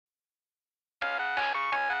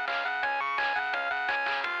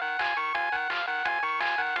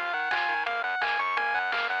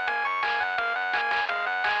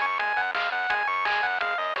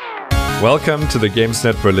Welcome to the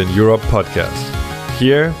GamesNet Berlin Europe podcast.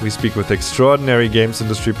 Here, we speak with extraordinary games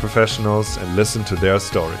industry professionals and listen to their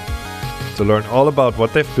story, to learn all about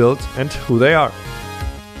what they've built and who they are.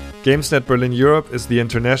 GamesNet Berlin Europe is the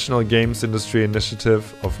international games industry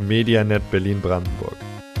initiative of MediaNet Berlin-Brandenburg,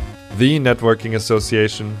 the networking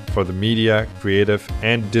association for the media, creative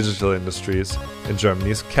and digital industries in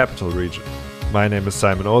Germany's capital region. My name is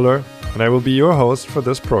Simon Ohler, and I will be your host for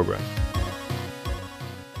this program.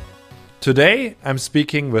 Today, I'm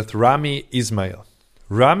speaking with Rami Ismail.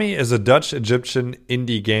 Rami is a Dutch-Egyptian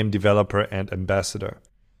indie game developer and ambassador.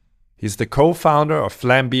 He's the co-founder of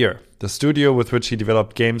Vlambeer, the studio with which he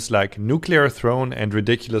developed games like Nuclear Throne and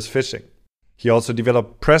Ridiculous Fishing. He also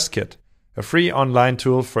developed PressKit, a free online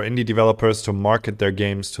tool for indie developers to market their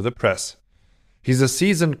games to the press. He's a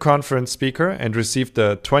seasoned conference speaker and received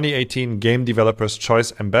the 2018 Game Developers'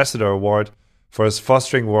 Choice Ambassador Award for his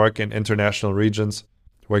fostering work in international regions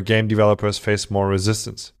where game developers face more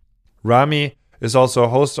resistance. Rami is also a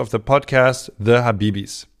host of the podcast The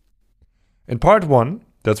Habibis. In part 1,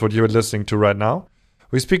 that's what you're listening to right now,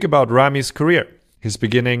 we speak about Rami's career, his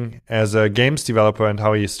beginning as a games developer and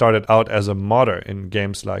how he started out as a modder in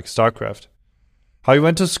games like StarCraft. How he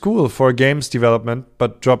went to school for games development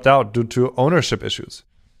but dropped out due to ownership issues.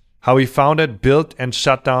 How he founded, built and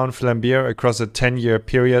shut down Vlambeer across a 10-year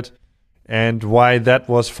period, and why that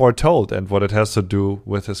was foretold and what it has to do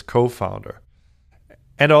with his co-founder.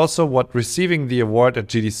 And also what receiving the award at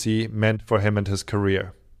GDC meant for him and his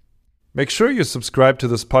career. Make sure you subscribe to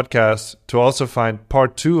this podcast to also find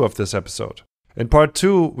part 2 of this episode. In part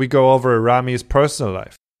 2, we go over Rami's personal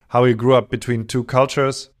life, how he grew up between two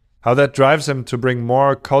cultures, how that drives him to bring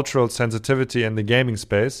more cultural sensitivity in the gaming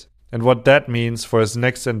space, and what that means for his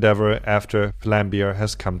next endeavor after Vlambeer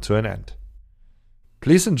has come to an end.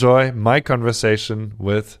 Please enjoy my conversation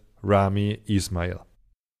with Rami Ismail.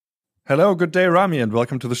 Hello, good day, Rami, and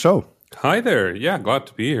welcome to the show. Hi there. Yeah, glad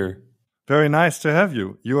to be here. Very nice to have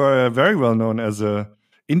you. You are very well known as a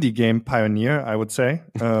indie game pioneer, I would say,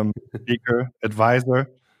 speaker, advisor,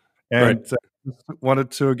 and wanted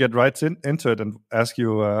to get right into it and ask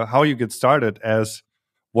you how you get started as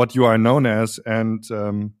what you are known as and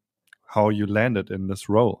how you landed in this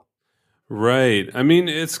role. Right. I mean,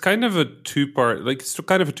 it's kind of a two-part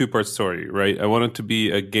story, right? I wanted to be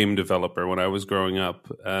a game developer when I was growing up.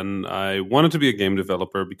 And I wanted to be a game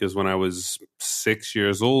developer because when I was 6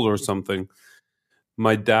 years old or something,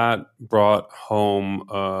 my dad brought home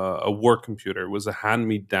a work computer. It was a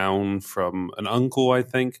hand-me-down from an uncle, I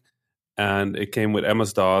think. And it came with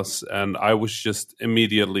MS-DOS. And I was just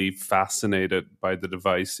immediately fascinated by the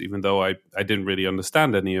device, even though I didn't really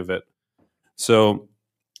understand any of it. So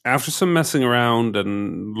after some messing around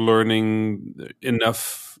and learning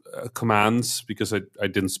enough commands, because I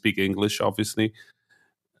didn't speak English, obviously,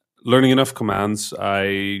 learning enough commands,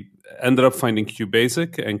 I ended up finding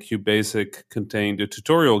QBasic, and QBasic contained a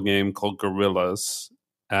tutorial game called Gorillas,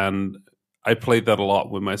 and I played that a lot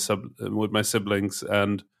with my siblings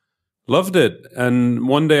and loved it. And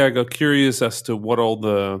one day I got curious as to what all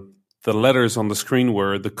the letters on the screen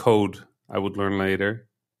were, the code I would learn later.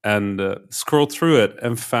 And scrolled through it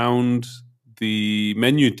and found the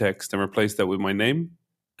menu text and replaced that with my name.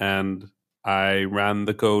 And I ran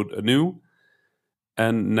the code anew.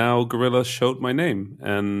 And now Gorilla showed my name.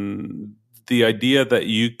 And the idea that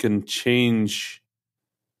you can change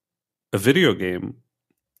a video game,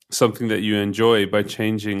 something that you enjoy, by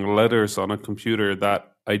changing letters on a computer,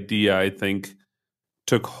 that idea, I think,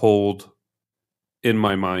 took hold in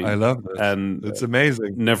my mind. I love this. And it's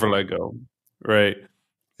amazing. Never let go. Right.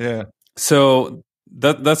 Yeah. So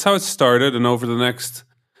that's how it started, and over the next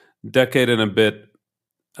decade and a bit,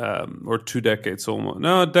 or 2 decades almost,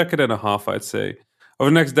 no, a decade and a half, I'd say. Over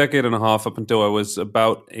the next decade and a half, up until I was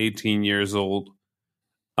about 18 years old,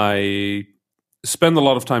 I spent a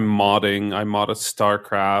lot of time modding. I modded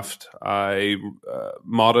StarCraft. I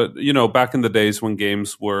modded, back in the days when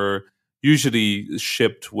games were usually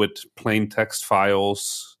shipped with plain text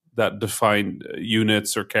files that defined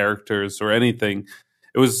units or characters or anything.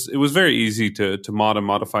 It was very easy to mod and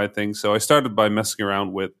modify things. So I started by messing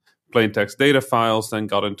around with plain text data files, then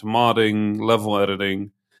got into modding, level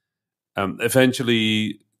editing,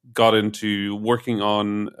 eventually got into working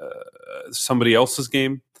on somebody else's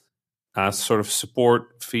game as sort of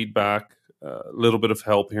support, feedback, a little bit of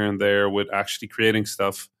help here and there with actually creating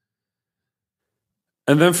stuff.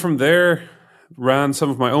 And then from there, ran some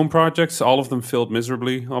of my own projects. All of them failed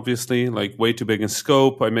miserably, obviously, like way too big in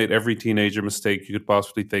scope. I made every teenager mistake you could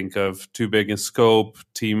possibly think of. Too big in scope,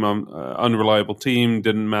 unreliable team,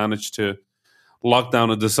 didn't manage to lock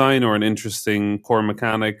down a design or an interesting core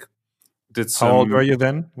mechanic. did How old were some you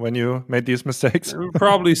then when you made these mistakes?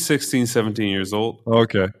 probably 16, 17 years old.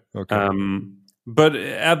 Okay. Okay. But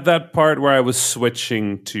at that part where I was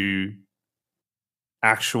switching to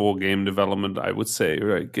actual game development, I would say,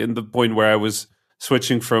 right, in the point where I was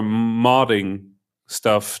switching from modding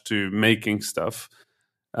stuff to making stuff.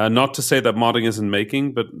 Not to say that modding isn't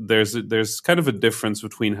making, but there's kind of a difference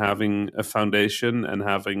between having a foundation and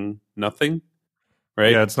having nothing,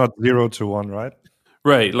 right? Yeah, it's not 0 to 1, right?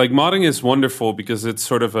 Right. Like modding is wonderful because it's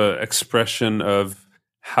sort of a expression of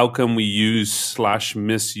how can we use slash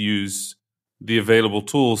misuse the available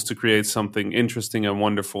tools to create something interesting and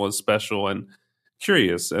wonderful and special and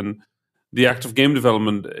curious. And the act of game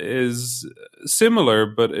development is similar,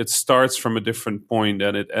 but it starts from a different point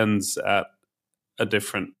and it ends at a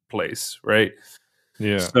different place, right?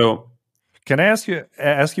 Yeah. So Can I ask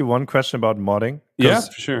you one question about modding? yeah, Because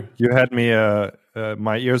for sure. you had me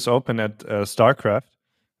my ears open at StarCraft,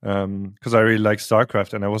 because I really like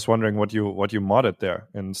StarCraft, and I was wondering what you modded there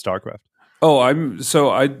in StarCraft. Oh, I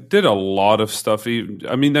did a lot of stuff.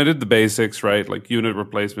 I mean, I did the basics, right? Like unit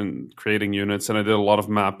replacement, creating units, and I did a lot of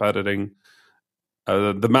map editing.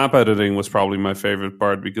 The map editing was probably my favorite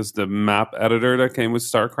part because the map editor that came with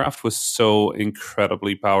StarCraft was so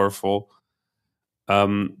incredibly powerful.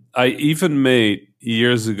 I even made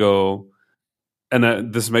years ago,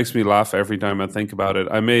 and this makes me laugh every time I think about it.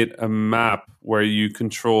 I made a map where you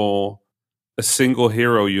control a single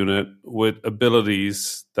hero unit with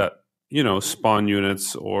abilities that spawn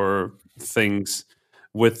units or things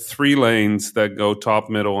with 3 lanes that go top,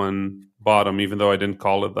 middle, and bottom. Even though I didn't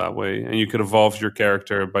call it that way, and you could evolve your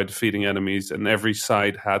character by defeating enemies, and every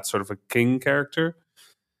side had sort of a king character.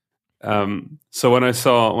 So when I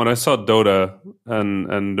saw Dota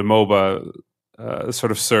and the MOBA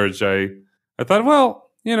sort of surge, I thought, well,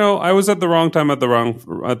 I was at the wrong time at the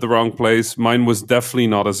wrong place. Mine was definitely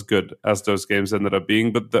not as good as those games ended up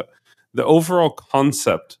being, but the overall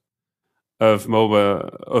concept of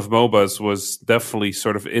MOBAs was definitely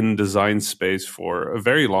sort of in design space for a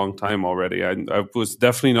very long time already. I was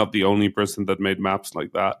definitely not the only person that made maps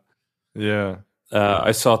like that. Yeah.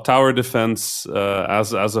 I saw tower defense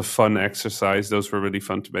as a fun exercise. Those were really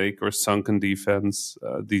fun to make. Or sunken defense.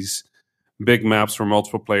 These big maps where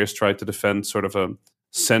multiple players tried to defend sort of a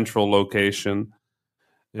central location.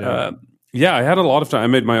 Yeah. Yeah, I had a lot of time. I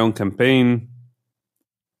made my own campaign.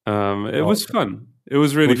 It was fun. It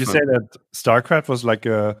was really Would you fun. say that StarCraft was like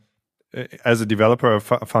as a developer,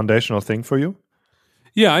 a foundational thing for you?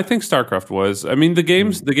 Yeah, I think StarCraft was. I mean, the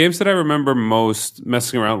games that I remember most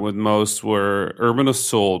messing around with most were Urban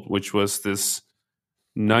Assault, which was this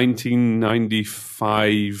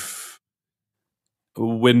 1995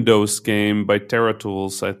 Windows game by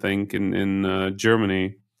TerraTools, I think, in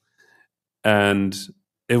Germany, and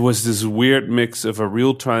it was this weird mix of a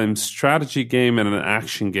real-time strategy game and an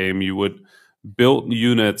action game. You would build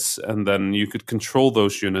units, and then you could control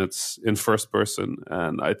those units in first person,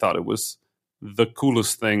 and I thought it was the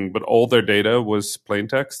coolest thing, but all their data was plain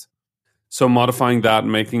text. So modifying that,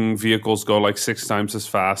 making vehicles go like 6 times as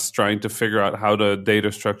fast, trying to figure out how the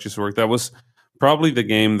data structures work. That was probably the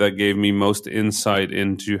game that gave me most insight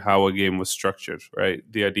into how a game was structured, right?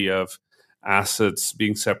 The idea of assets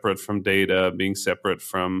being separate from data, being separate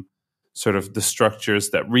from sort of the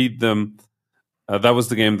structures that read them. That was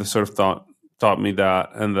the game that sort of taught me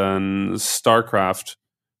that. And then StarCraft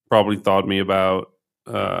probably taught me about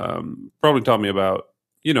the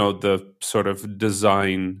sort of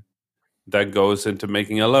design that goes into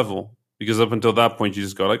making a level, because up until that point you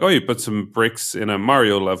just go like, oh, you put some bricks in a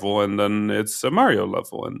Mario level and then it's a Mario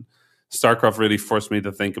level. And StarCraft really forced me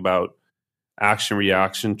to think about action,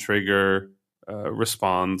 reaction, trigger,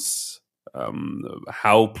 response,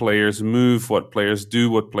 how players move, what players do,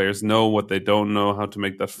 what players know, what they don't know, how to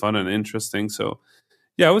make that fun and interesting. So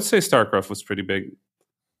yeah, I would say StarCraft was pretty big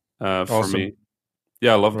for me.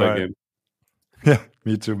 Yeah, I love that game. Yeah,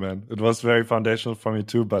 me too, man. It was very foundational for me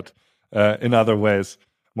too, but in other ways,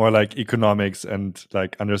 more like economics and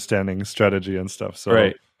like understanding strategy and stuff. So,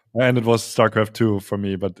 right. And it was StarCraft 2 for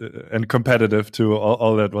me, but and competitive too.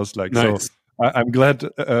 All that was like nice. So. I'm glad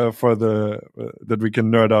for that we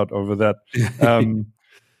can nerd out over that.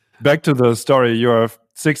 Back to the story. You're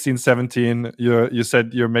 16, 17. You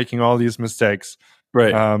said you're making all these mistakes.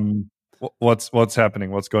 Right. What's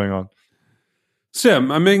happening? What's going on? So yeah,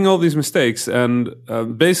 I'm making all these mistakes, and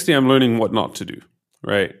basically I'm learning what not to do,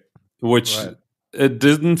 right? Which it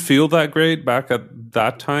didn't feel that great back at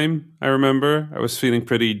that time. I remember I was feeling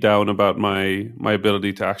pretty down about my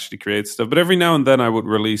ability to actually create stuff. But every now and then I would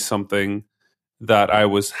release something that I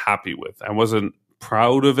was happy with. I wasn't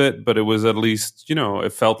proud of it, but it was at least,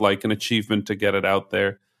 it felt like an achievement to get it out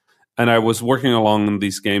there. And I was working along on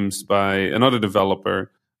these games by another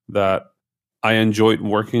developer that I enjoyed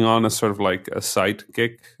working on as sort of like a side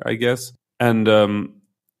gig, I guess. And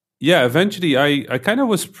yeah, eventually I kind of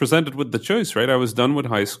was presented with the choice, right? I was done with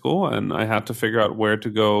high school and I had to figure out where to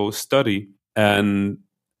go study. And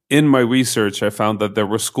in my research, I found that there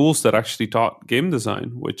were schools that actually taught game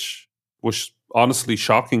design, which was honestly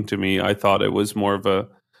shocking to me. I thought it was more of a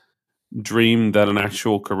dream that an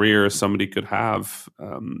actual career somebody could have.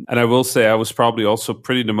 And I will say I was probably also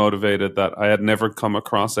pretty demotivated that I had never come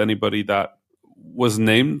across anybody that was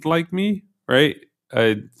named like me, right?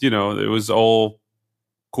 It was all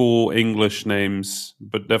cool English names,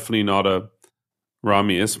 but definitely not a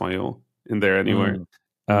Rami Ismail in there anywhere.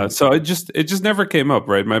 So it just never came up,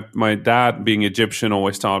 right? My dad, being Egyptian,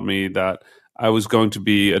 always taught me that I was going to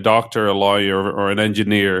be a doctor, a lawyer, or an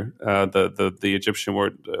engineer. The Egyptian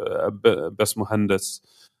word bes muhandis,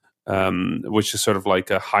 which is sort of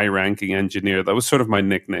like a high ranking engineer. That was sort of my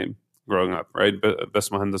nickname growing up, right? Bes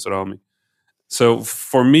muhandis Rami. So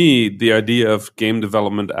for me, the idea of game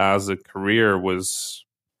development as a career was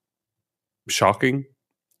shocking,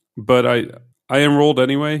 but I enrolled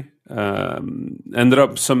anyway. Ended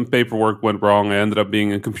up, some paperwork went wrong. I ended up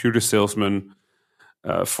being a computer salesman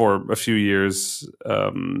for a few years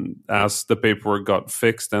as the paperwork got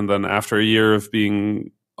fixed, and then after a year of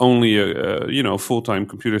being only a full-time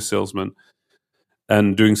computer salesman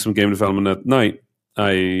and doing some game development at night,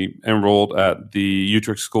 I enrolled at the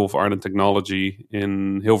Utrecht School of Art and Technology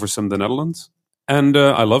in Hilversum, the Netherlands, and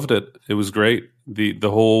I loved it. It was great. The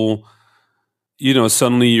whole,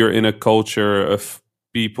 suddenly you're in a culture of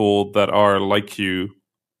people that are like you,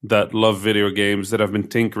 that love video games, that have been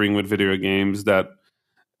tinkering with video games, that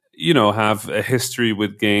have a history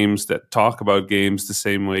with games, that talk about games the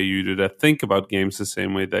same way you do, that think about games the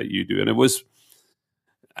same way that you do. And it was,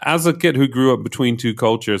 as a kid who grew up between two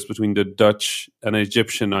cultures, between the Dutch and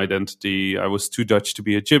Egyptian identity, I was too Dutch to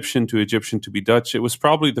be Egyptian, too Egyptian to be Dutch. It was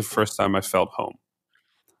probably the first time I felt home.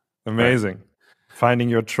 Amazing. Right. Finding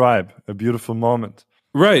your tribe, a beautiful moment.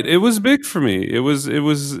 Right. It was big for me. It was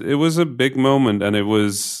a big moment, and it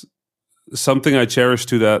was something I cherish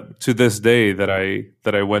to this day, that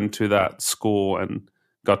I went to that school and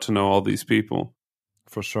got to know all these people.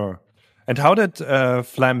 For sure. And how did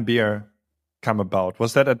Vlambeer come about?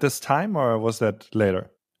 Was that at this time or was that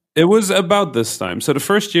later? It was about this time. So the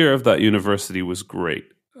first year of that university was great.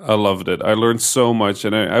 I loved it. I learned so much,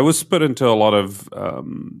 and I was put into a lot of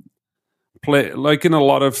in a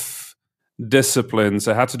lot of disciplines.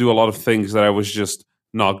 I had to do a lot of things that I was just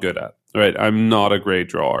not good at. Right, I'm not a great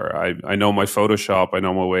drawer. I know my Photoshop. I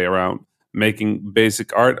know my way around making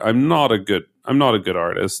basic art. I'm not a good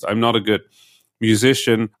artist. I'm not a good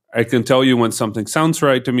musician. I can tell you when something sounds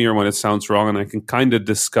right to me or when it sounds wrong, and I can kind of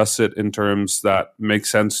discuss it in terms that make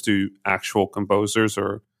sense to actual composers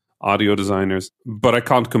or audio designers. But I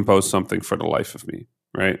can't compose something for the life of me,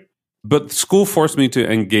 right? But school forced me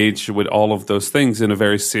to engage with all of those things in a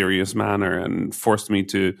very serious manner, and forced me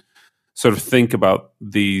to sort of think about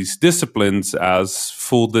these disciplines as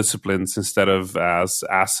full disciplines instead of as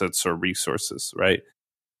assets or resources, right?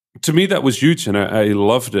 To me, that was huge, and I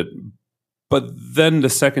loved it. But then the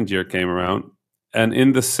second year came around, and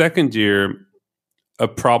in the second year, a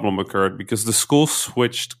problem occurred because the school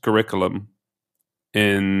switched curriculum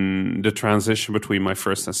in the transition between my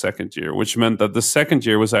first and second year, which meant that the second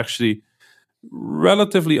year was actually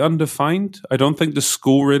relatively undefined. I don't think the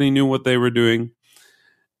school really knew what they were doing.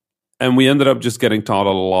 And we ended up just getting taught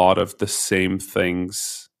a lot of the same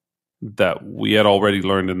things that we had already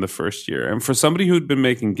learned in the first year. And for somebody who'd been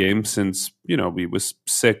making games since, we was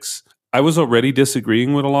 6, I was already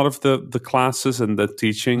disagreeing with a lot of the classes and the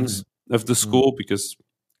teachings of the school, because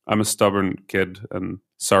I'm a stubborn kid, and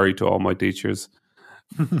sorry to all my teachers.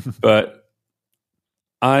 But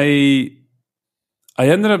I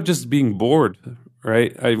ended up just being bored,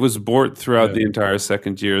 right? I was bored throughout the entire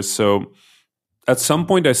second year. So at some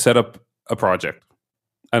point, I set up a project,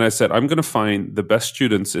 and I said, I'm going to find the best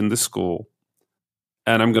students in this school,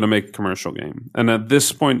 and I'm going to make a commercial game. And at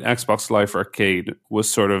this point, Xbox Live Arcade was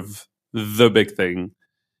sort of the big thing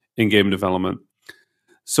in game development.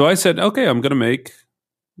 So I said, okay, I'm going to make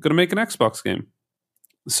an Xbox game.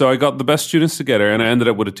 So I got the best students together, and I ended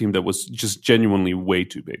up with a team that was just genuinely way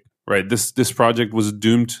too big, right? This project was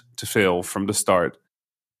doomed to fail from the start.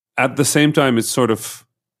 At the same time, it sort of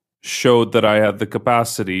showed that I had the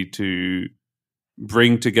capacity to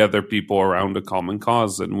bring together people around a common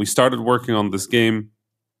cause. And we started working on this game,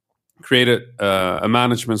 created a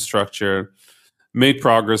management structure, made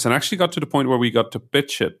progress, and actually got to the point where we got to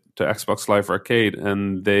pitch it to Xbox Live Arcade,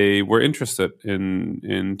 and they were interested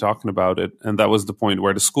in talking about it. And that was the point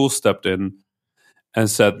where the school stepped in and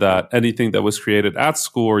said that anything that was created at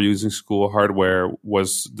school or using school hardware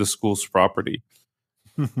was the school's property.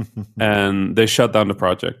 And they shut down the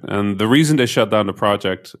project. And the reason they shut down the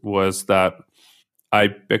project was that I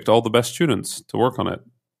picked all the best students to work on it.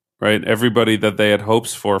 Right, everybody that they had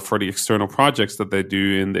hopes for the external projects that they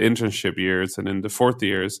do in the internship years and in the fourth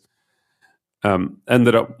years,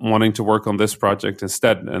 ended up wanting to work on this project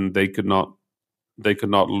instead, and they could not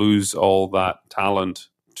lose all that talent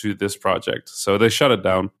to this project, so they shut it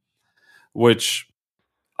down. Which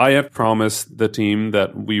I had promised the team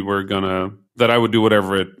that I would do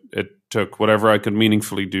whatever it took, whatever I could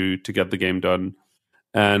meaningfully do to get the game done,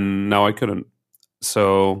 and now I couldn't.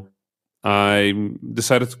 So I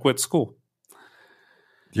decided to quit school.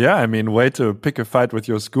 Yeah, I mean, way to pick a fight with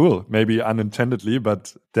your school. Maybe unintendedly,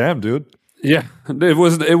 but damn, dude. Yeah, it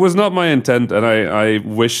was not my intent, and I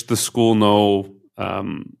wish the school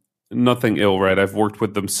nothing ill. Right, I've worked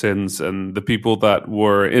with them since, and the people that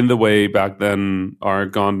were in the way back then are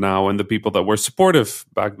gone now, and the people that were supportive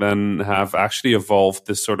back then have actually evolved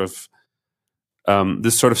this sort of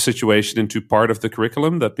situation into part of the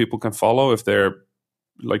curriculum that people can follow if they're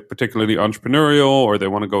like particularly entrepreneurial or they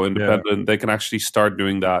want to go independent. Yeah. They can actually start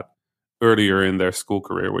doing that earlier in their school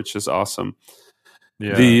career, which is awesome.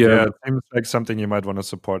 Yeah, it seems like something you might want to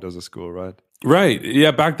support as a school, right? Right.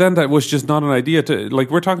 Yeah, back then that was just not an idea to,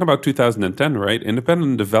 like, we're talking about 2010, right?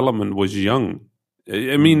 Independent development was young.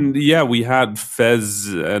 I mean, yeah, we had Fez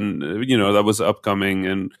and, that was upcoming,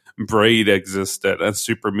 and Braid existed and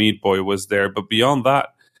Super Meat Boy was there. But beyond that,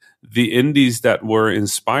 the indies that were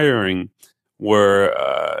inspiring were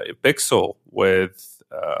Pixel with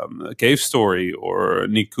Cave Story or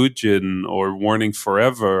Nikujin or Warning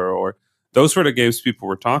Forever, or those were the games people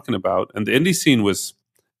were talking about. And the indie scene was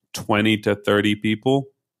 20 to 30 people.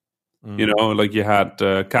 Like you had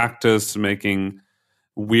Cactus making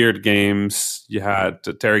weird games, you had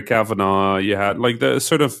Terry Kavanagh, you had like the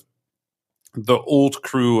sort of the old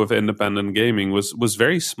crew of independent gaming was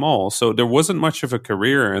very small. So there wasn't much of a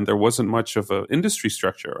career and there wasn't much of an industry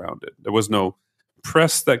structure around it. There was no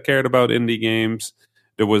press that cared about indie games.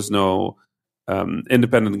 There was no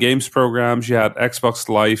independent games programs. You had Xbox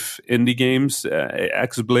Live indie games,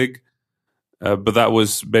 XBlig, but that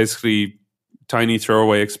was basically tiny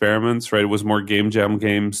throwaway experiments, right? It was more game jam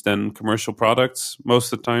games than commercial products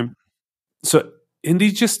most of the time. So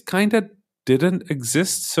indie just kind of didn't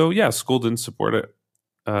exist. So yeah, school didn't support it.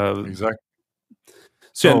 Exactly.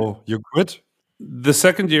 So you quit? In the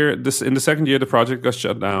second year, the project got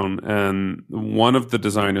shut down, and one of the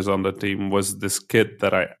designers on the team was this kid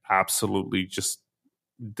that I absolutely just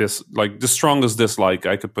the strongest dislike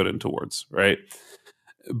I could put into words, right?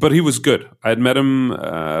 But he was good. I had met him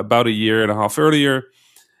about a year and a half earlier,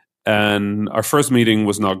 and our first meeting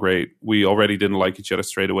was not great. We already didn't like each other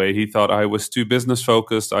straight away. He thought I was too business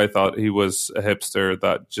focused. I thought he was a hipster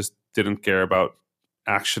that just didn't care about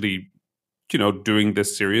actually, doing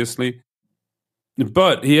this seriously.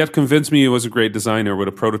 But he had convinced me he was a great designer with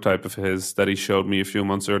a prototype of his that he showed me a few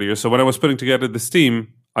months earlier. So when I was putting together this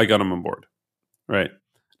team, I got him on board. Right.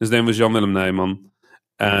 His name was Jan-Willem Nijman.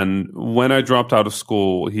 And when I dropped out of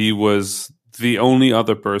school, he was the only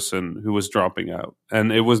other person who was dropping out.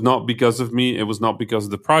 And it was not because of me. It was not because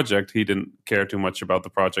of the project. He didn't care too much about the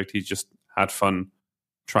project. He just had fun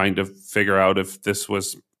trying to figure out if this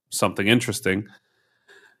was something interesting.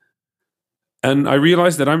 And I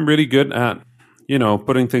realized that I'm really good at,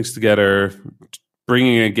 putting things together,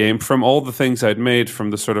 bringing a game from all the things I'd made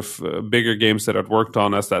from the sort of bigger games that I'd worked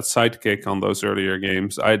on as that sidekick on those earlier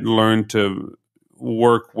games. I'd learned to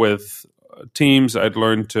work with teams. I'd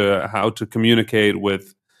learned how to communicate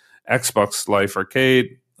with Xbox Live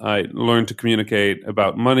Arcade. I learned to communicate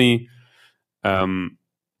about money. And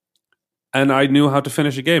I knew how to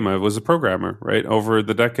finish a game. I was a programmer, right? Over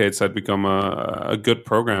the decades, I'd become a good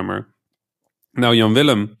programmer. Now, Jan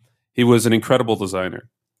Willem, he was an incredible designer,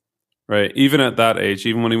 right? Even at that age,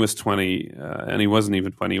 even when he was 20, and he wasn't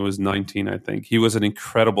even 20, he was 19, I think. He was an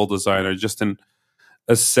incredible designer, just in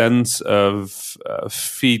a sense of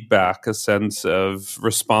feedback, a sense of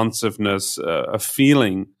responsiveness, a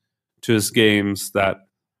feeling to his games that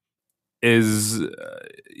is,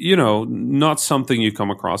 not something you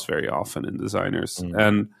come across very often in designers.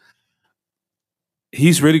 And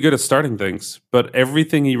he's really good at starting things, but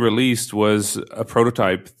everything he released was a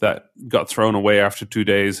prototype that got thrown away after 2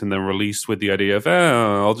 days and then released with the idea of,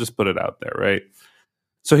 I'll just put it out there, right?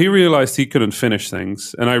 So he realized he couldn't finish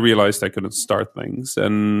things, and I realized I couldn't start things.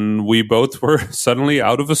 And we both were suddenly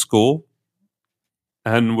out of a school,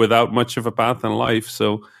 and without much of a path in life.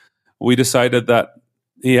 So we decided that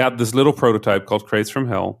he had this little prototype called Crates from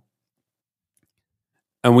Hell,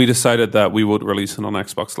 and we decided that we would release it on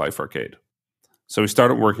Xbox Live Arcade. So we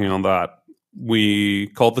started working on that. We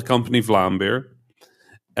called the company Vlambeer,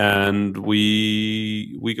 and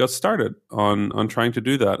we got started on trying to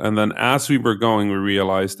do that. And then as we were going, we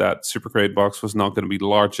realized that Super Crate Box was not going to be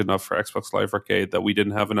large enough for Xbox Live Arcade, that we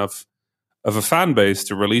didn't have enough of a fan base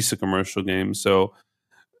to release a commercial game. So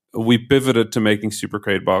we pivoted to making Super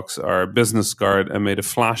Crate Box our business card and made a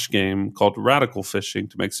flash game called Radical Fishing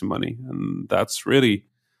to make some money. And that's really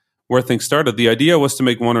where things started. The idea was to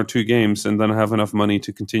make 1 or 2 games and then have enough money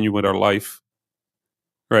to continue with our life,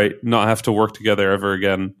 right? Not have to work together ever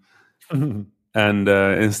again. And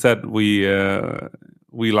instead, we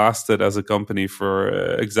lasted as a company for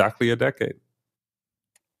exactly a decade.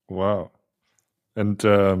 Wow! And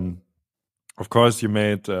of course, you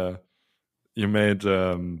made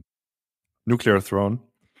Nuclear Throne,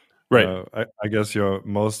 right? I guess your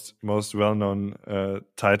most well known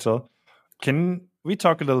title. Can we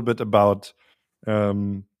talk a little bit about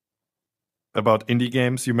indie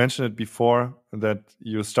games? You mentioned it before that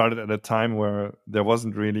you started at a time where there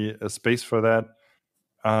wasn't really a space for that.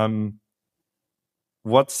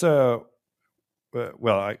 What's well,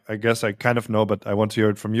 I guess I kind of know, but I want to hear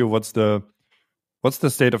it from you. What's the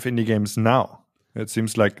state of indie games now? It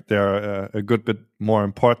seems like they're a good bit more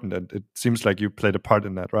important, and it seems like you played a part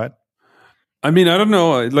in that, right? I mean, I don't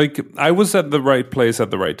know. Like, I was at the right place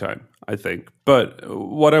at the right time, I think. But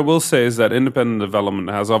what I will say is that independent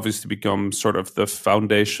development has obviously become sort of the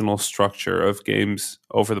foundational structure of games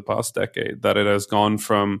over the past decade. That it has gone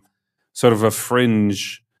from sort of a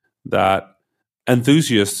fringe that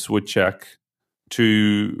enthusiasts would check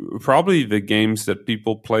to probably the games that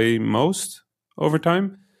people play most over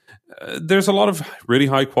time. There's a lot of really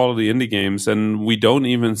high quality indie games, and we don't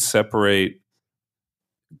even separate.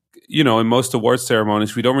 In most award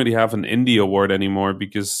ceremonies, we don't really have an indie award anymore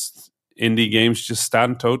because indie games just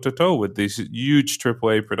stand toe to toe with these huge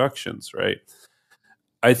AAA productions, right?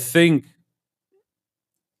 I think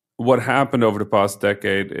what happened over the past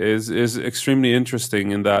decade is extremely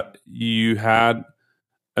interesting in that you had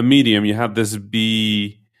a medium, you had this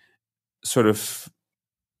B sort of,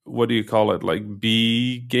 what do you call it, like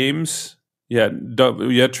B games? You had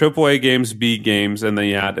AAA games, B games, and then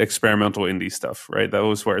you had experimental indie stuff, right? That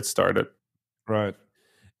was where it started. Right.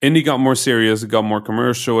 Indie got more serious, it got more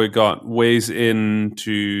commercial, it got ways in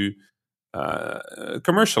to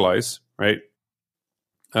commercialize, right?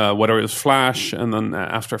 Whether it was Flash, and then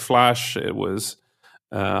after Flash, it was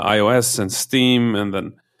iOS and Steam, and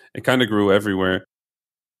then it kind of grew everywhere.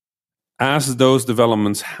 As those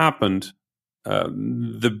developments happened,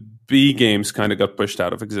 the B games kind of got pushed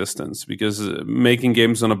out of existence because making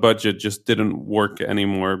games on a budget just didn't work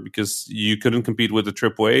anymore, because you couldn't compete with the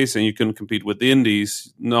AAAs and you couldn't compete with the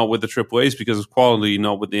indies, not with the AAAs because of quality,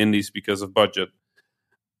 not with the indies because of budget.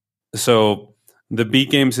 So the B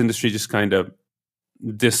games industry just kind of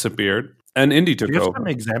disappeared, and indie took Do you have over. some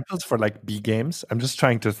examples for like B games? I'm just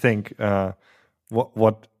trying to think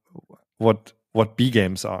what B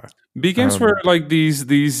games are. B games were like these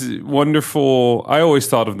wonderful. I always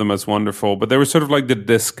thought of them as wonderful, but they were sort of like the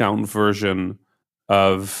discount version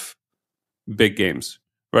of big games,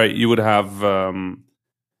 right? You would have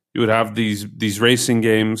these racing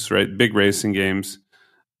games, right? Big racing games,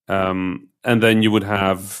 and then you would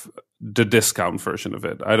have the discount version of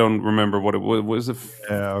it. I don't remember what it was. Was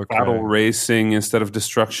a battle racing instead of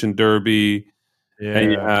Destruction Derby,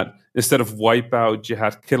 and you had, instead of Wipeout, you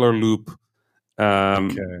had Killer Loop.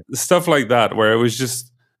 Stuff like that, where it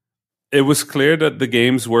was clear that the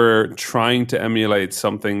games were trying to emulate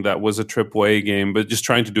something that was a AAA game, but just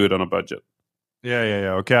trying to do it on a budget.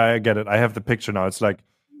 Yeah. Okay, I get it. I have the picture now. It's like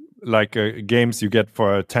games you get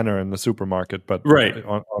for a tenner in the supermarket, but right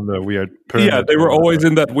on the weird pyramid. Yeah, they were always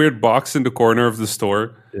in that weird box in the corner of the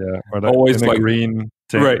store. Yeah, or always in like a green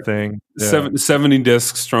thing. Yeah. 70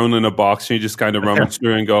 discs thrown in a box, and you just kind of rummage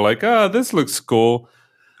through and go like, this looks cool.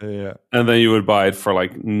 Yeah. And then you would buy it for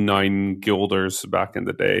like 9 guilders back in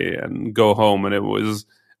the day and go home, and it was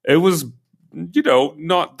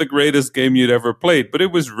not the greatest game you'd ever played, but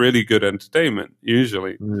it was really good entertainment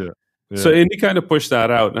usually. Yeah. So indie kind of pushed that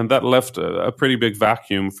out, and that left a pretty big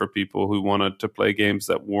vacuum for people who wanted to play games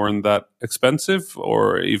that weren't that expensive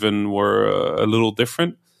or even were a little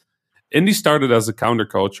different. Indie started as a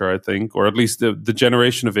counterculture, I think, or at least the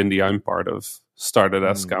generation of indie I'm part of started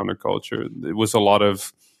as counterculture. It was a lot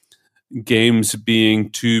of games being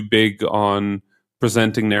too big on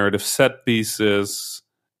presenting narrative set pieces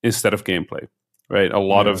instead of gameplay, right? A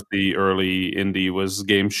lot of the early indie was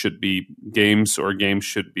games should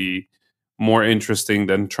be more interesting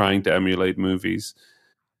than trying to emulate movies.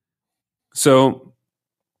 So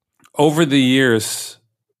over the years,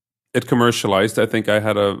 it commercialized. I think I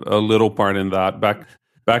had a little part in that.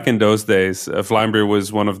 Back in those days, Vlambeer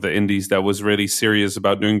was one of the indies that was really serious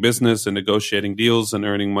about doing business and negotiating deals and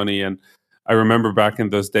earning money. And I remember back in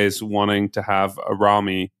those days wanting to have a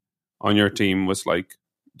Rami on your team was like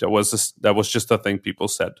that was just a thing people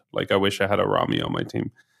said. Like, I wish I had a Rami on my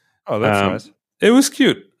team. Oh, that's nice. It was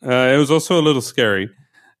cute. It was also a little scary.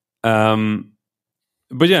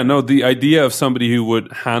 But yeah, no, the idea of somebody who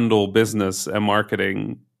would handle business and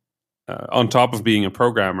marketing on top of being a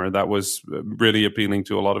programmer, that was really appealing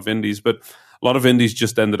to a lot of indies. But a lot of indies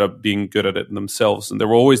just ended up being good at it themselves. And there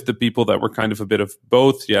were always the people that were kind of a bit of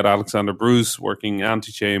both. You had Alexander Bruce working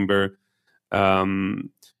Antichamber.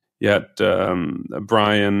 You had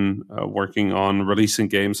Brian working on releasing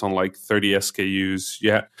games on like 30 SKUs.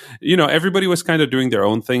 Yeah, everybody was kind of doing their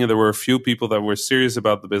own thing. And there were a few people that were serious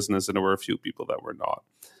about the business, and there were a few people that were not.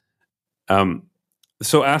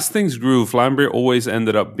 So as things grew, Vlambeer always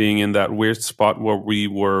ended up being in that weird spot where we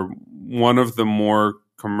were one of the more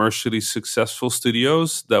commercially successful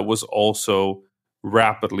studios that was also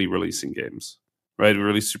rapidly releasing games. Right, we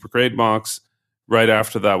released Super Crate Box. Right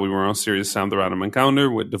after that, we were on Serious Sam: The Random Encounter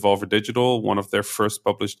with Devolver Digital, one of their first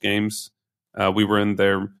published games. We were in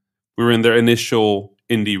their initial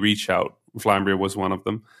indie reach out. Vlambeer was one of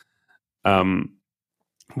them.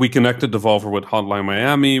 We connected Devolver with Hotline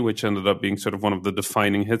Miami, which ended up being sort of one of the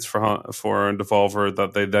defining hits for Devolver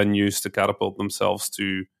that they then used to catapult themselves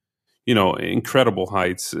to, incredible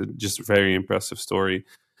heights. Just a very impressive story.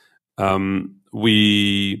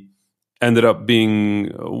 We ended up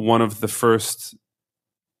being one of the first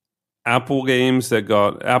Apple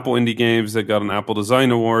indie games that got an Apple Design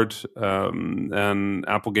Award and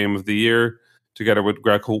Apple Game of the Year, together with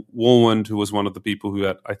Greg Woolwand, who was one of the people who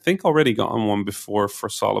had, I think, already gotten one before for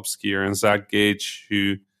Solid Skier, and Zach Gage,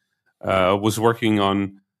 who was working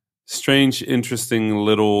on strange, interesting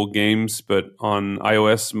little games, but on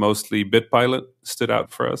iOS, mostly BitPilot stood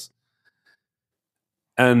out for us.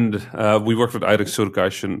 And we worked with Eirik Surka. I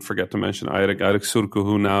shouldn't forget to mention Eirik Surka,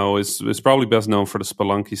 who now is probably best known for the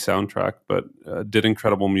Spelunky soundtrack, but did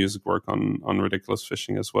incredible music work on Ridiculous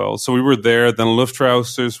Fishing as well. So we were there. Then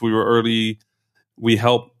Luftrausers, we were early. We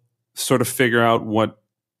helped sort of figure out what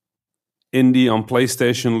indie on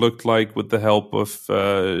PlayStation looked like with the help of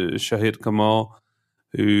Shahid Kamal,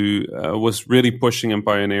 who was really pushing and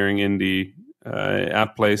pioneering indie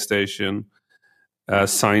at PlayStation.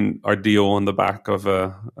 Signed our deal on the back of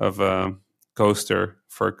a coaster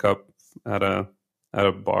for a cup at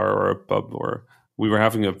a bar or a pub, or we were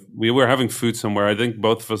having food somewhere. I think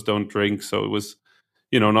both of us don't drink, so it was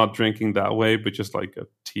not drinking that way, but just like a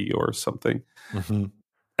tea or something. Mm-hmm.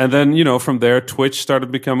 And then from there, Twitch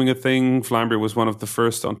started becoming a thing. Vlambeer was one of the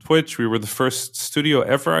first on Twitch. We were the first studio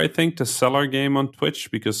ever, I think, to sell our game on Twitch,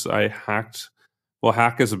 because I hacked. Well,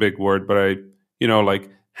 hack is a big word, but I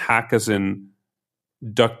hack as in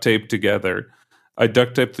duct tape together. I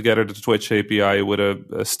duct taped together the Twitch API with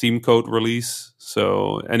a Steam code release.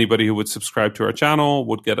 So anybody who would subscribe to our channel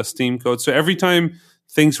would get a Steam code. So every time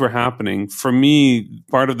things were happening, for me,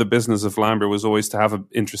 part of the business of Vlambeer was always to have an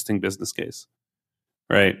interesting business case,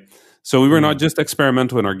 right? So we were not just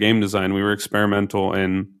experimental in our game design. We were experimental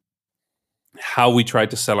in how we tried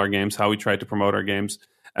to sell our games, how we tried to promote our games.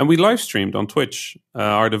 And we live streamed on Twitch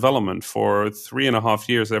our development for 3.5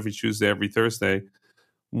 years, every Tuesday, every Thursday,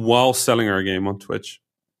 while selling our game on Twitch.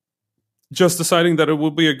 Just deciding that it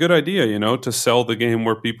would be a good idea, to sell the game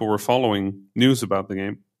where people were following news about the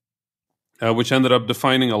game, which ended up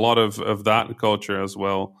defining a lot of that culture as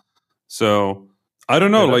well. So, I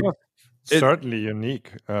don't know. Certainly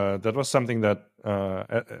unique. That was something that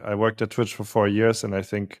I worked at Twitch for 4 years, and I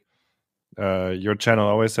think your channel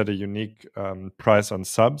always had a unique price on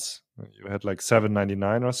subs. You had like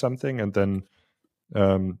 $7.99 or something, and then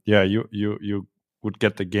you would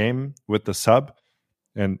get the game with the sub,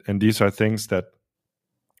 and these are things that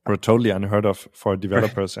were totally unheard of for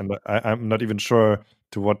developers. Right. And I'm not even sure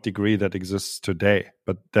to what degree that exists today,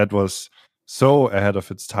 but that was so ahead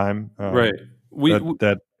of its time. Right.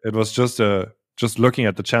 That it was just looking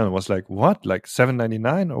at the channel was like, what, like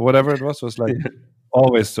 $7.99 or whatever it was like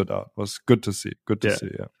always stood out. It was good to see.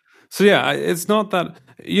 Yeah. So yeah, it's not that,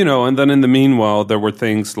 and then in the meanwhile, there were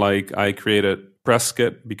things like I created press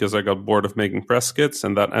kit because I got bored of making press kits,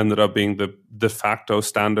 and that ended up being the de facto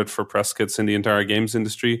standard for press kits in the entire games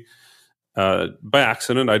industry. By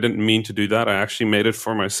accident, I didn't mean to do that. I actually made it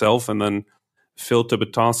for myself and then Phil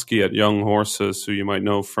Tibetowski at Young Horses, who you might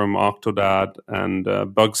know from Octodad and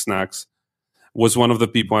Bug Snacks, was one of the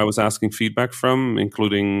people I was asking feedback from,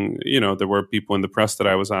 including, there were people in the press that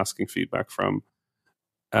I was asking feedback from.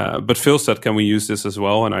 But Phil said, can we use this as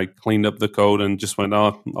well? And I cleaned up the code and just went,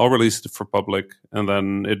 oh, I'll release it for public. And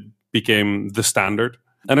then it became the standard.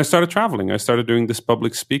 And I started traveling. I started doing this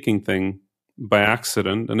public speaking thing by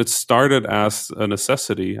accident. And it started as a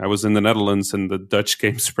necessity. I was in the Netherlands and the Dutch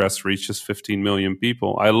Games Press reaches 15 million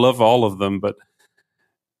people. I love all of them, but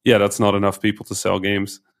yeah, that's not enough people to sell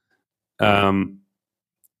games.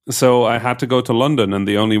 So I had to go to London. And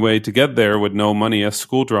the only way to get there with no money as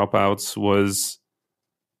school dropouts was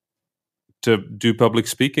to do public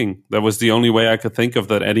speaking. That was the only way I could think of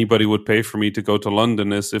that anybody would pay for me to go to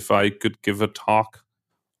London, is if I could give a talk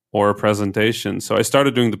or a presentation. So I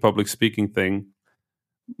started doing the public speaking thing.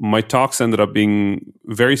 My talks ended up being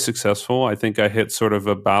very successful. I think I hit sort of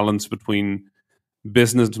a balance between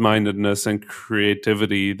business mindedness and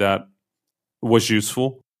creativity that was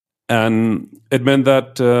useful. And it meant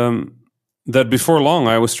that that before long,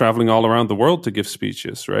 I was traveling all around the world to give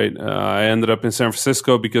speeches, right? I ended up in San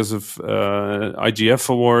Francisco because of IGF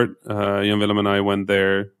Award. Jan Willem and I went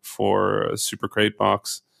there for a Super Crate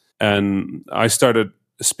Box. And I started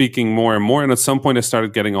speaking more and more. And at some point, I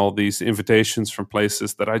started getting all these invitations from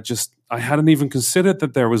places that I hadn't even considered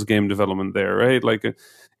that there was game development there, right? Like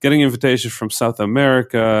getting invitations from South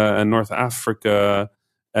America and North Africa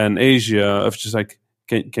and Asia of just like,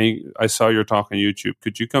 can you, I saw your talk on YouTube.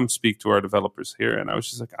 Could you come speak to our developers here? And I was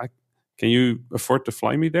just like, can you afford to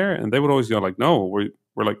fly me there? And they would always go like, no, we're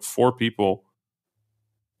like 4 people.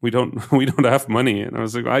 We don't have money. And I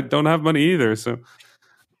was like, I don't have money either. So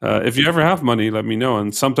if you ever have money, let me know.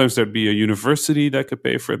 And sometimes there'd be a university that could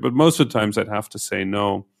pay for it, but most of the times I'd have to say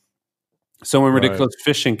no. So when Ridiculous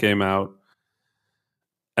Fishing came out,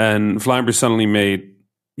 and Vlambeer suddenly made,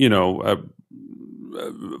 a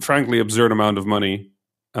frankly absurd amount of money.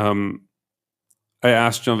 I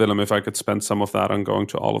asked Jan Willem if I could spend some of that on going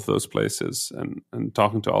to all of those places and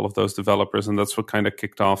talking to all of those developers. And that's what kind of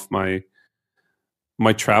kicked off my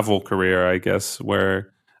travel career, I guess,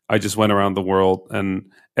 where I just went around the world. And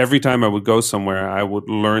every time I would go somewhere, I would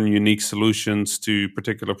learn unique solutions to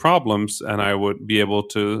particular problems. And I would be able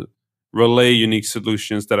to relay unique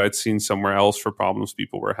solutions that I'd seen somewhere else for problems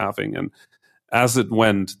people were having. And as it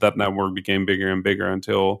went, that network became bigger and bigger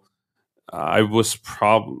until I was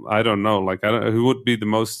I don't know, like, who would be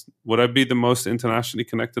would I be the most internationally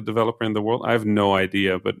connected developer in the world? I have no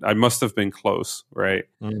idea, but I must have been close, right?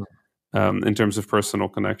 In terms of personal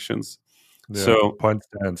connections. Yeah, so point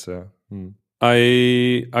stands, yeah.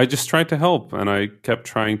 I just tried to help, and I kept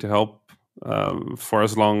trying to help for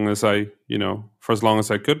as long as I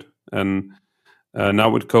could. And now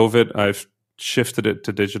with COVID, I've shifted it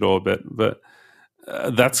to digital a bit, but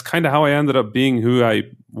that's kind of how I ended up being who I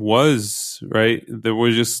was, right?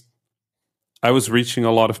 I was reaching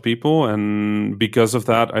a lot of people. And because of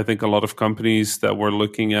that, I think a lot of companies that were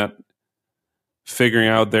looking at figuring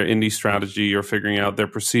out their indie strategy or figuring out their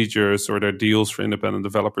procedures or their deals for independent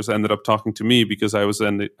developers ended up talking to me, because I was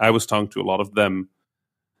talking to a lot of them.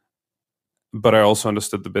 But I also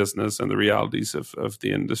understood the business and the realities of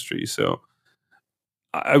the industry. So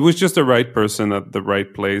I was just the right person at the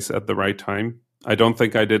right place at the right time. I don't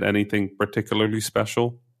think I did anything particularly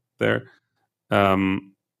special there.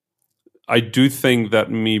 I do think that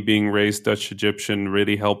me being raised Dutch Egyptian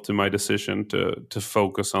really helped in my decision to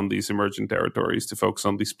focus on these emerging territories, to focus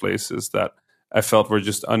on these places that I felt were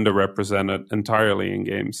just underrepresented entirely in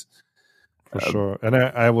games. For sure. And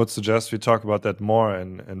I would suggest we talk about that more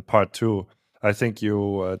in part 2. I think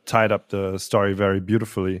you tied up the story very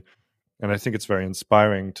beautifully. And I think it's very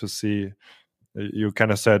inspiring to see. You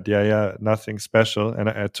kind of said, yeah, nothing special. And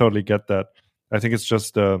I totally get that. I think it's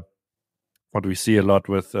just what we see a lot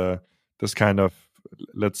with this kind of,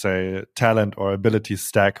 let's say, talent or ability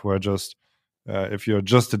stack, where just if you're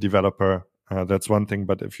just a developer, that's one thing.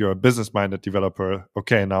 But if you're a business-minded developer,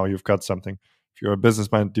 okay, now you've got something. If you're a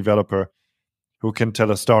business-minded developer who can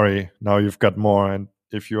tell a story, now you've got more. And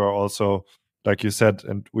if you are also, like you said,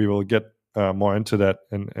 and we will get more into that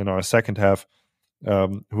in our second half,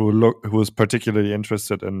 who is particularly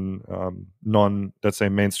interested in let's say,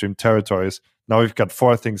 mainstream territories. Now we've got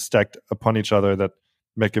 4 things stacked upon each other that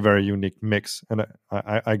make a very unique mix. And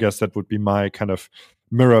I guess that would be my kind of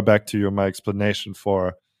mirror back to you, my explanation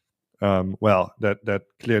for, that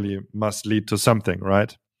clearly must lead to something,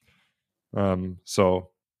 right? So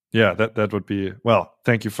yeah, that would be, well,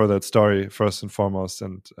 thank you for that story first and foremost.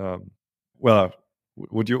 And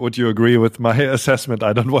would you agree with my assessment?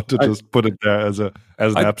 I don't want to just put it there as an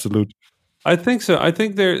absolute. I think so. I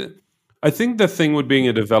think I think the thing with being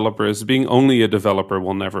a developer is being only a developer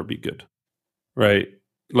will never be good, right?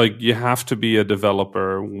 Like you have to be a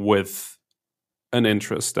developer with an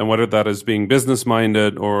interest, and whether that is being business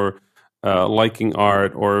minded or liking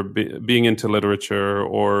art or being into literature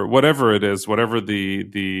or whatever it is, whatever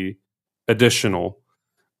the additional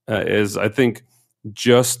is, I think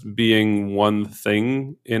just being one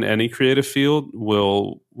thing in any creative field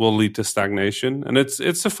will lead to stagnation, and it's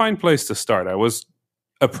a fine place to start. I was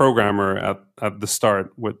a programmer at the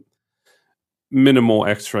start with minimal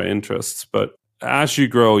extra interests, but as you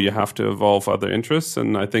grow, you have to evolve other interests,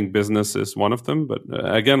 and I think business is one of them. But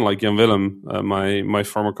again, like Jan Willem, my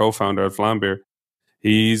former co-founder at Vlambeer,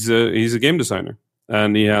 he's a game designer,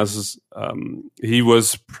 and he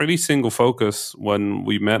was pretty single focus when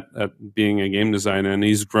we met at being a game designer, and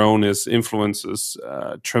he's grown his influences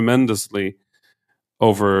tremendously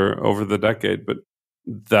over the decade. But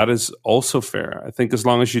that is also fair. I think as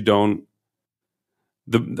long as you don't,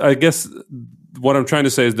 I guess what I'm trying to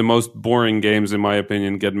say is the most boring games, in my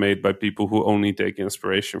opinion, get made by people who only take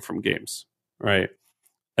inspiration from games, right?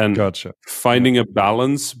 And Gotcha. finding a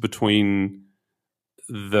balance between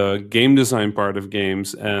the game design part of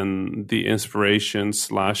games and the inspiration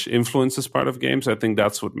 / influences part of games, I think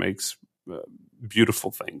that's what makes beautiful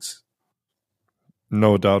things.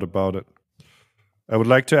 No doubt about it. I would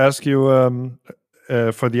like to ask you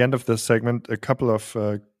for the end of this segment a couple of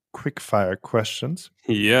quick fire questions.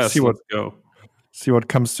 Yes, let's go. See what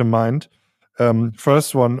comes to mind.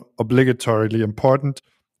 First one, obligatorily important.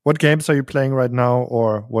 What games are you playing right now,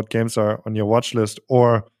 or what games are on your watch list,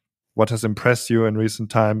 or what has impressed you in recent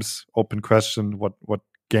times? Open question. What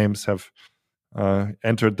games have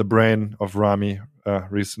entered the brain of Rami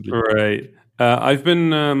recently? Right. I've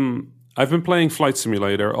been playing Flight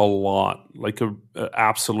Simulator a lot, like a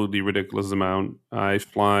absolutely ridiculous amount. I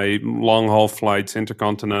fly long haul flights,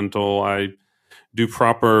 intercontinental. I do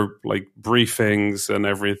proper like briefings and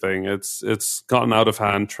everything. It's gotten out of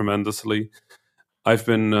hand tremendously. I've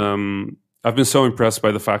been so impressed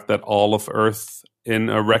by the fact that all of Earth in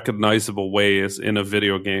a recognizable way is in a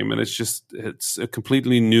video game, and it's a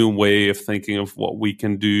completely new way of thinking of what we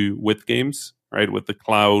can do with games, right? With the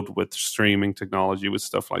cloud, with streaming technology, with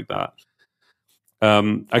stuff like that.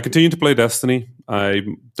 I continue to play Destiny. I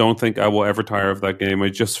don't think I will ever tire of that game. I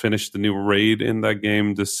just finished the new raid in that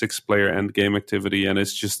game, the 6-player end game activity, and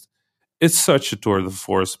it's such a tour de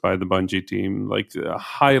force by the Bungie team. Like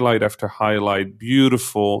highlight after highlight,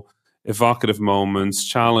 beautiful, evocative moments,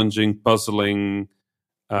 challenging, puzzling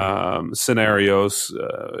scenarios.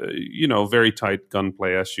 Very tight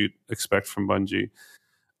gunplay as you'd expect from Bungie.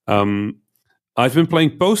 I've been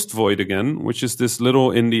playing Post Void again, which is this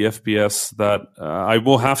little indie FPS that I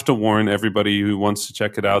will have to warn everybody who wants to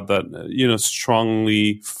check it out that,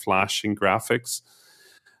 strongly flashing graphics.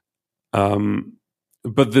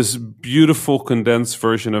 But this beautiful condensed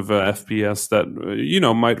version of a FPS that,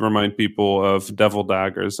 might remind people of Devil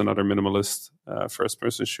Daggers, another minimalist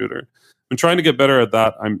first-person shooter. I'm trying to get better at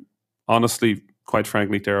that. I'm honestly, quite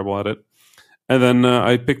frankly, terrible at it. And then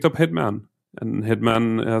I picked up Hitman, and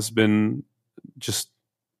Hitman has been just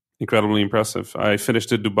incredibly impressive. I finished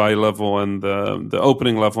the Dubai level and the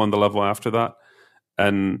opening level and the level after that,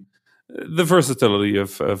 and the versatility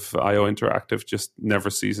of IO Interactive just never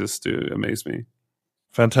ceases to amaze me.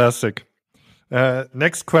 Fantastic.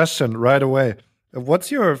 Next question right away.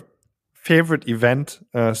 What's your favorite event,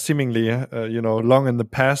 seemingly long in the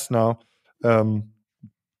past now,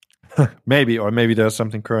 maybe there's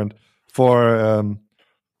something current for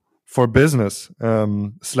business /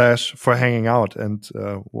 for hanging out, and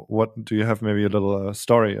what do you have maybe a little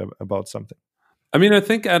story about something? I mean, I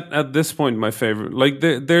think at this point, my favorite, like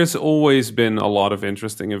there's always been a lot of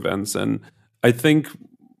interesting events, and I think,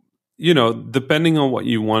 depending on what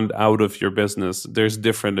you want out of your business, there's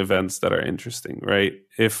different events that are interesting, right?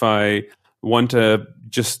 If I want to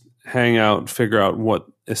just hang out, figure out what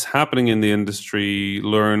is happening in the industry,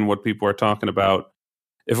 learn what people are talking about.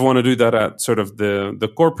 If I want to do that at sort of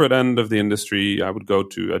the corporate end of the industry, I would go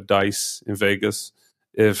to a DICE in Vegas.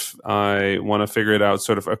 If I want to figure it out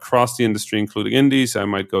sort of across the industry, including indies, I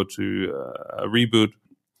might go to a Reboot.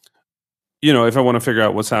 If I want to figure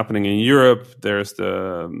out what's happening in Europe, there's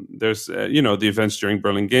the events during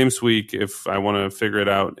Berlin Games Week. If I want to figure it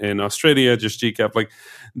out in Australia, just GCAP. Like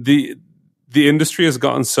the industry has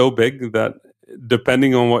gotten so big that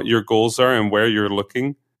depending on what your goals are and where you're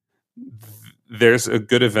looking, there's a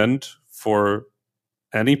good event for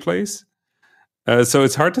any place. So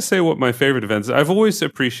it's hard to say what my favorite events. I've always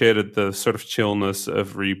appreciated the sort of chillness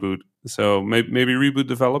of Reboot. So maybe Reboot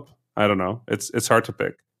Develop. I don't know. It's hard to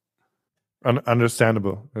pick.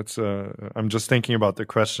 Understandable. It's I'm just thinking about the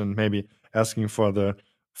question. Maybe asking for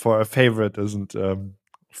a favorite isn't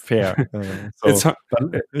fair. It's hard.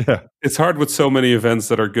 Yeah, It's hard with so many events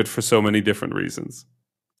that are good for so many different reasons.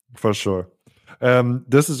 for sure.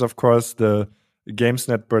 This is, of course, the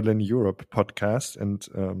GamesNet Berlin Europe podcast,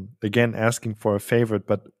 and again, asking for a favorite.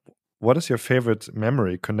 But what is your favorite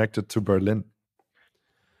memory connected to Berlin?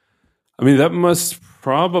 I mean, that must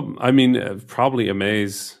probably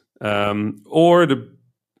Amaze.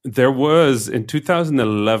 There was in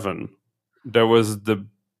 2011, there was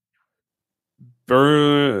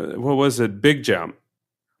what was it? Big Jam.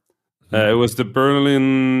 It was the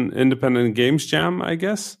Berlin Independent Games Jam, I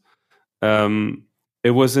guess.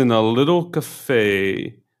 It was in a little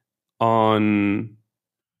cafe on,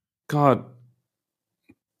 what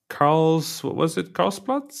was it?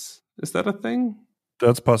 Karlsplatz? Is that a thing?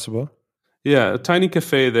 That's possible. Yeah, a tiny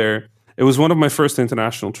cafe there. It was one of my first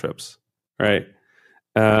international trips, right?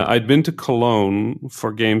 I'd been to Cologne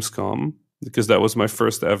for Gamescom because that was my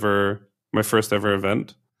first ever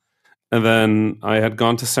event. And then I had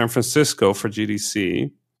gone to San Francisco for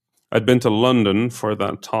GDC. I'd been to London for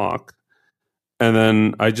that talk. And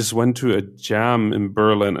then I just went to a jam in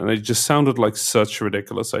Berlin, and it just sounded like such a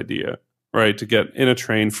ridiculous idea, right? To get in a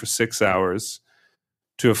train for 6 hours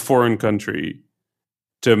to a foreign country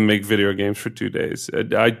to make video games for 2 days.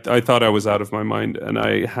 I thought I was out of my mind, and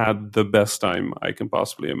I had the best time I can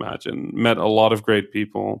possibly imagine. Met a lot of great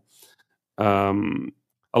people.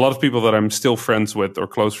 A lot of people that I'm still friends with or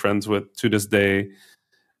close friends with to this day.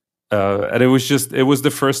 And it was the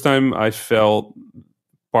first time I felt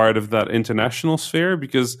part of that international sphere,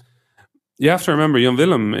 because you have to remember, Jan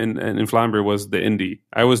Willem in Vlambeer was the indie.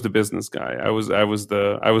 I was the business guy. I was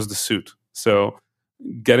the suit. So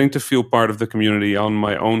getting to feel part of the community on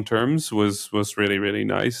my own terms was really, really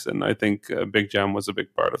nice. And I think Big Jam was a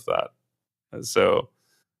big part of that. So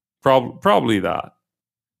probably that.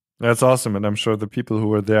 That's awesome, and I'm sure the people who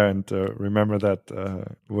were there and remember that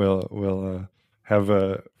will have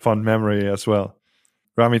a fond memory as well.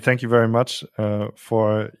 Rami, thank you very much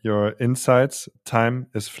for your insights. Time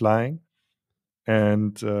is flying,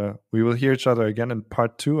 and we will hear each other again in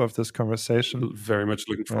part 2 of this conversation. Very much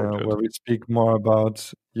looking forward to it. Where we speak more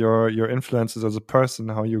about your influences as a person,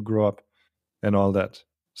 how you grew up, and all that.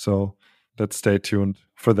 So let's stay tuned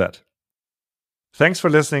for that. Thanks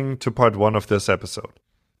for listening to part 1 of this episode.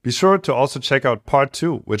 Be sure to also check out part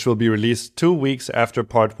 2, which will be released 2 weeks after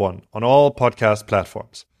part 1 on all podcast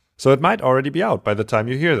platforms. So it might already be out by the time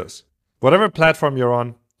you hear this. Whatever platform you're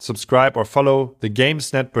on, subscribe or follow the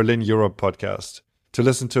GamesNet Berlin Europe podcast to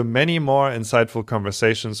listen to many more insightful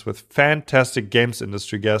conversations with fantastic games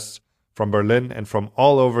industry guests from Berlin and from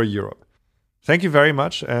all over Europe. Thank you very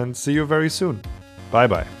much, and see you very soon.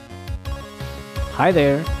 Bye-bye. Hi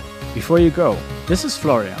there. Before you go, this is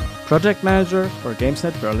Florian, Project Manager for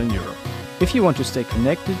GamesNet Berlin Europe. If you want to stay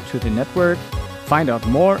connected to the network, find out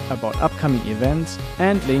more about upcoming events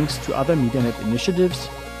and links to other MediaNet initiatives,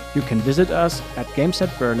 you can visit us at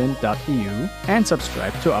gamesnetberlin.eu and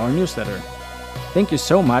subscribe to our newsletter. Thank you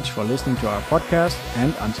so much for listening to our podcast,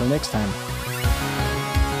 and until next time.